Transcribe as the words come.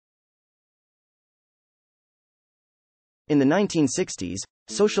In the 1960s,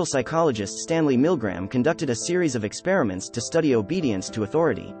 social psychologist Stanley Milgram conducted a series of experiments to study obedience to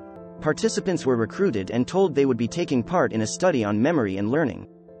authority. Participants were recruited and told they would be taking part in a study on memory and learning.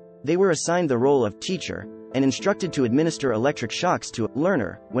 They were assigned the role of teacher, and instructed to administer electric shocks to a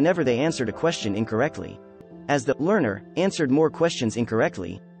learner whenever they answered a question incorrectly. As the learner answered more questions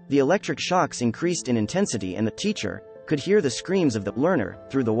incorrectly, the electric shocks increased in intensity and the teacher could hear the screams of the learner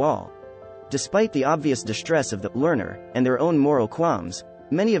through the wall. Despite the obvious distress of the learner and their own moral qualms,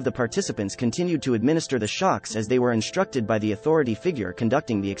 many of the participants continued to administer the shocks as they were instructed by the authority figure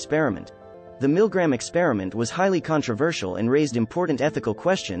conducting the experiment. The Milgram experiment was highly controversial and raised important ethical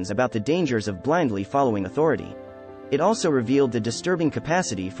questions about the dangers of blindly following authority. It also revealed the disturbing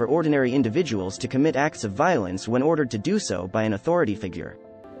capacity for ordinary individuals to commit acts of violence when ordered to do so by an authority figure.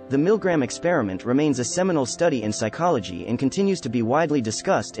 The Milgram experiment remains a seminal study in psychology and continues to be widely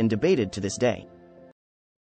discussed and debated to this day.